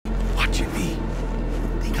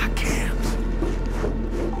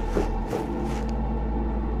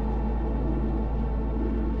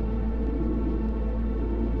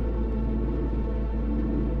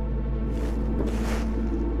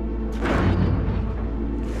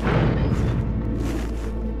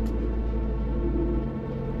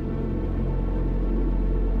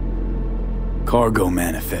Cargo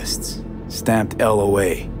manifests. Stamped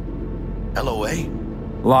LOA. LOA?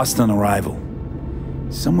 Lost on arrival.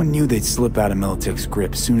 Someone knew they'd slip out of Militech's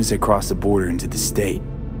grip soon as they crossed the border into the state.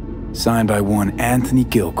 Signed by one Anthony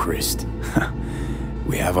Gilchrist.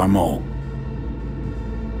 We have our mole.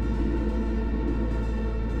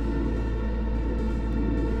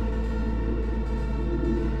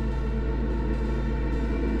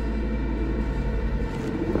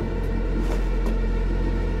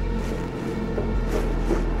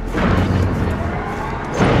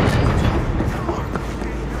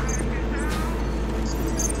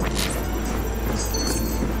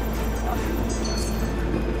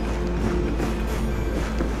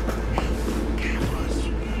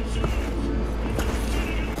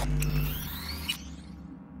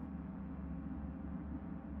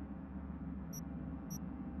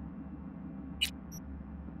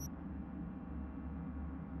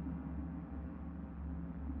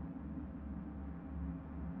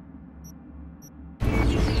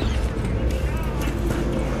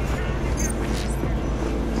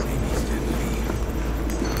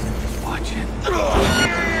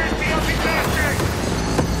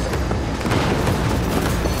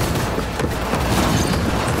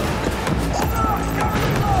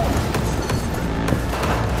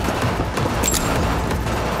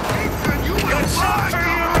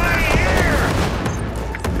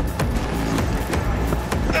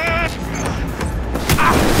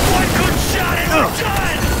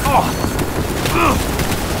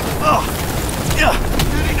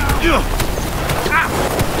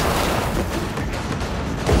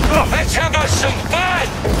 Let's have us some fun!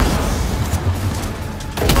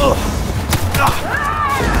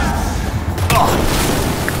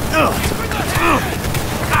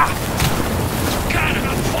 God, I'm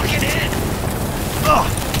not fucking in!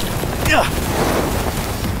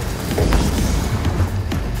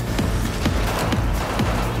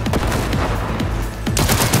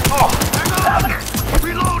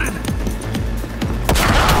 Reloading!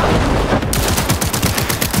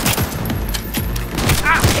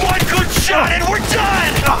 One good shot and we're done!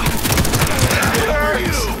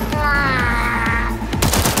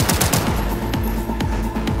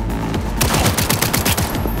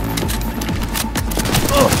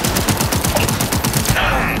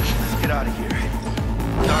 Let's get out of here.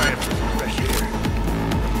 Sorry for some fresh air.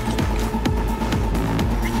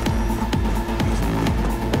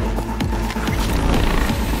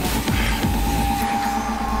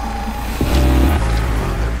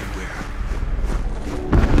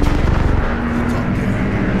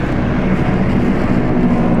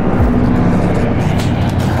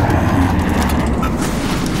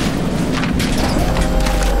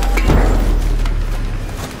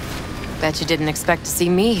 Bet you didn't expect to see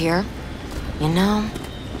me here. You know,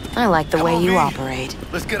 I like the way you operate.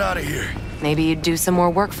 Let's get out of here. Maybe you'd do some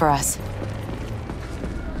more work for us.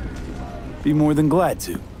 Be more than glad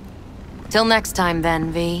to. Till next time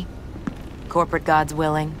then, V. Corporate gods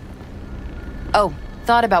willing. Oh,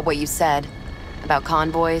 thought about what you said. About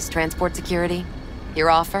convoys, transport security.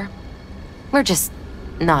 Your offer? We're just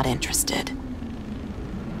not interested.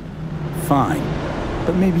 Fine.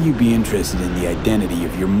 But maybe you'd be interested in the identity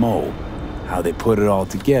of your mole. How they put it all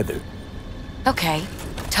together. Okay,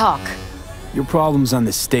 talk. Your problem's on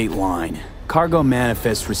the state line. Cargo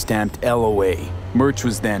manifests were stamped LOA. Merch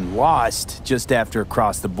was then lost just after it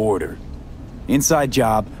crossed the border. Inside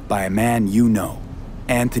job by a man you know,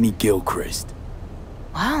 Anthony Gilchrist.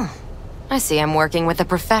 Wow, I see I'm working with a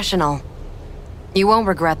professional. You won't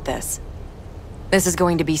regret this. This is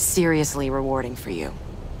going to be seriously rewarding for you.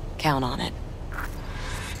 Count on it.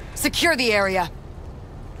 Secure the area!